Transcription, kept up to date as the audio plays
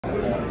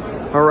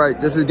All right,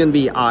 this is gonna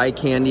be eye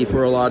candy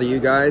for a lot of you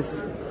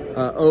guys.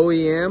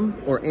 OEM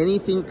or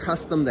anything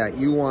custom that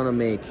you wanna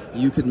make,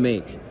 you could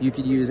make. You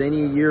could use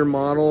any year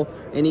model,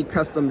 any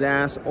custom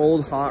dash,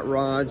 old hot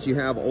rods, you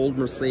have old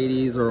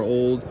Mercedes or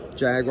old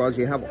Jaguars,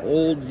 you have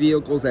old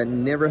vehicles that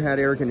never had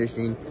air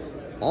conditioning.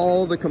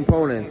 All the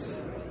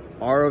components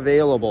are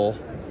available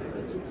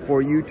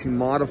for you to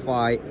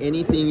modify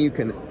anything you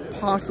can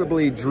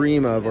possibly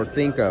dream of or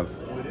think of.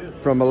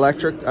 From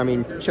electric, I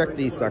mean, check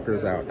these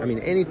suckers out. I mean,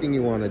 anything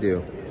you want to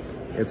do.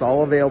 It's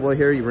all available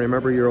here. You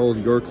remember your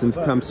old Yorks and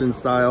Tecumseh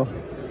style.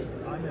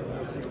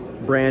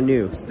 Brand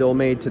new, still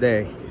made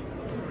today.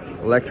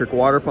 Electric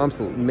water pumps,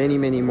 many,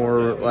 many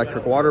more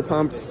electric water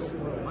pumps.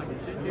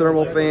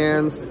 Thermal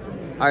fans,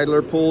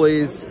 idler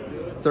pulleys,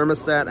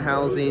 thermostat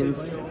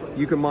housings.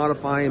 You can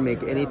modify and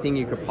make anything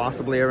you could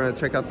possibly ever.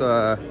 Check out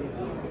the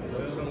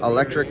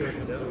electric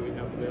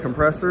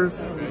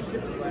compressors.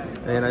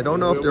 And I don't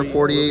know if they're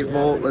 48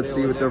 volt. Let's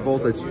see what their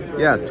voltage.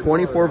 Yeah,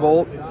 24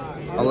 volt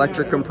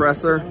electric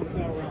compressor.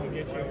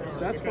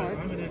 That's fine.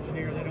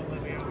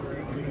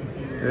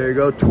 There you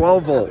go,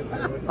 12 volt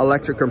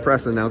electric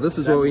compressor. Now this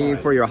is what we need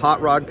for your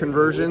hot rod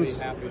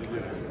conversions.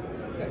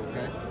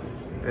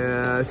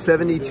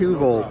 72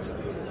 volt.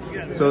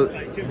 So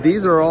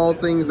these are all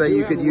things that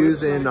you could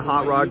use in the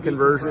hot rod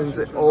conversions,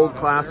 old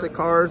classic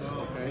cars.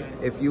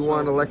 If you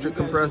want electric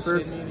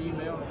compressors.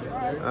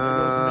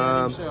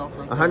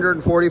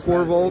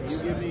 144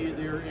 volts. Give me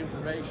their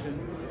information.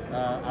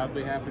 I'll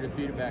be happy to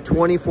feed it back.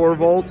 24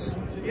 volts.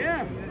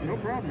 Yeah, no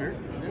problem here.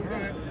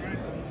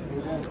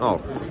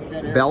 Oh,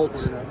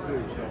 belt.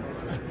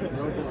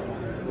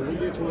 We'll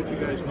get you what you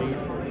guys need.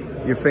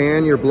 Your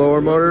fan, your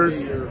blower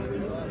motors.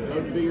 That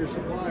would be your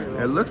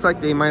supplier. It looks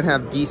like they might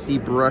have DC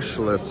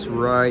brushless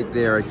right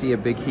there. I see a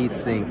big heat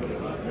sink.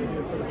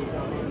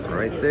 It's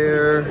right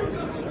there.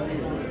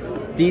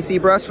 DC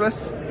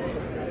brushless?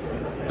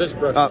 This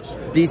brushless.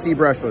 DC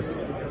brushless.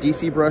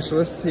 DC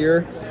brushless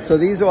here. So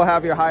these will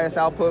have your highest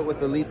output with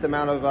the least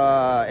amount of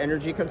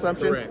energy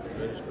consumption. Correct.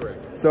 That is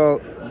correct.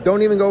 So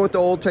don't even go with the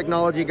old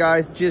technology,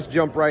 guys. Just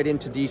jump right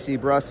into DC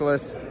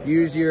brushless.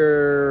 Use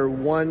your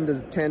 1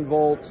 to 10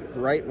 volt,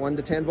 right? 1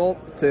 to 10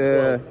 volt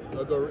to...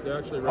 I'll go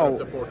actually right up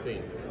to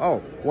 14.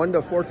 Oh, 1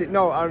 to 14.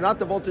 No, not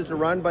the voltage to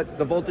run, but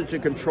the voltage to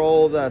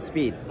control the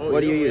speed. Oh,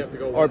 what do you use?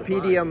 Or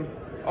PDM?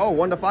 Oh,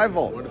 1 to 5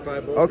 volt. 1 to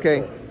 5 volt. Okay.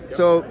 Yep.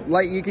 So,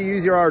 like, you could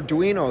use your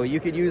Arduino. You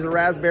could use a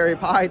Raspberry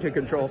Pi to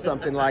control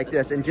something like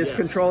this and just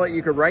control it.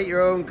 You could write your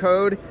own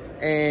code,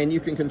 and you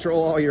can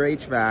control all your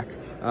HVAC.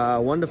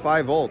 1 to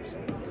 5 volts.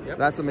 Yep.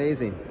 That's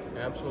amazing.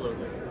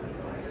 Absolutely.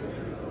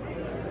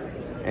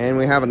 And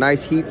we have a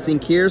nice heat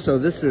sink here. So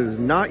this is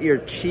not your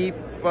cheap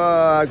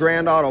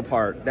Grand Auto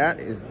part. That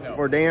is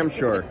for damn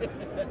sure.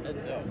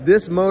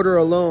 This motor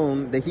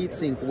alone, the heat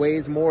sink,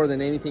 weighs more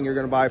than anything you're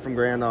going to buy from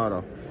Grand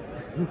Auto.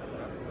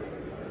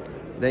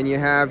 Then you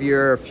have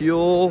your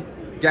fuel,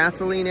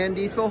 gasoline and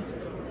diesel.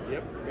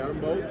 Yep, got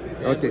them both.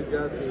 And okay. We've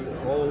got the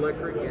all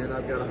electric, and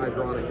I've got a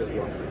hydronic as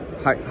well.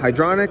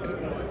 Hydronic,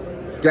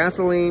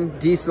 gasoline,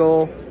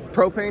 diesel,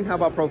 propane. How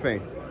about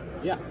propane?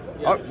 Yeah.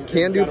 Oh,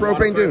 can do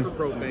propane too.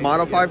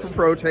 Modify for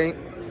propane.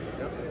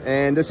 Yep.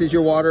 And this is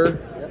your water.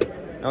 Yep.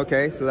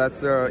 Okay, so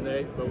that's but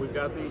we've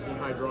got these in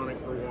hydronic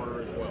for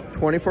water as well.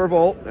 24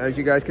 volt, as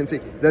you guys can see.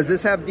 Does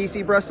this have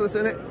DC brushless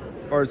in it?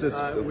 Or is this?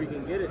 We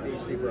can get it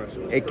DC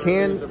brushless. It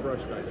can. It's a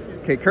brush type.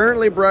 Okay,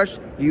 currently brushed.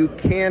 You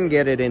can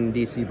get it in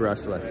DC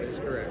brushless. That is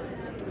correct.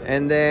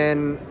 And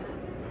then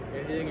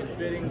anything in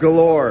fitting.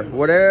 Galore,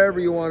 whatever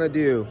you want to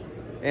do.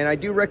 And I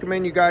do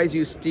recommend you guys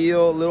use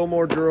steel, a little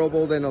more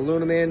durable than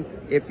aluminum.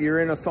 If you're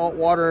in a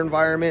saltwater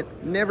environment,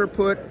 never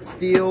put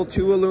steel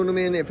to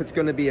aluminum if it's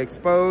going to be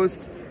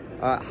exposed.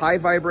 High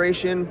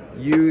vibration,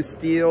 use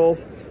steel.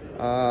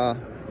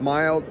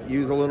 Mild,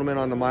 use aluminum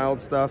on the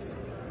mild stuff.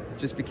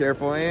 Just be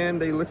careful. And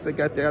they looks like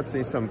that's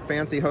some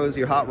fancy hose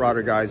your hot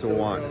rodder guys will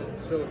want.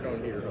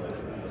 Silicone heater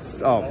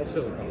hose. Oh, all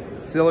silicone.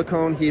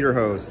 Silicone heater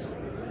hose.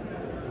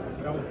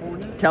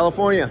 California?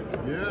 California.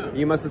 Yeah.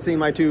 You must have seen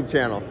my tube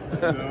channel.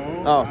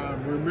 No, Oh. I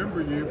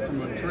remember you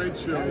from a trade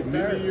show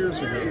many years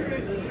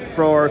ago.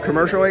 For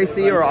commercial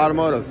AC or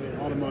automotive?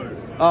 Automotive.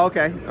 Oh,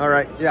 okay. All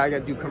right. Yeah, I got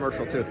to do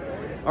commercial too.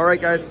 All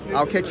right, guys.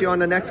 I'll catch you on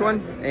the next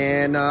one.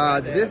 And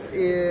this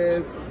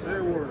is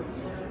Airworks.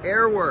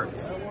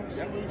 Airworks.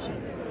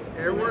 Solution.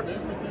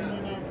 Airworks. Everything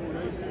you know from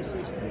an AC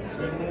system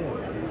and more.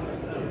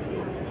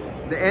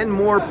 The and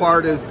more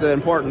part is the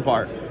important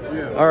part.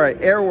 Yeah. All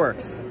right.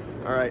 Airworks.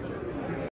 All right.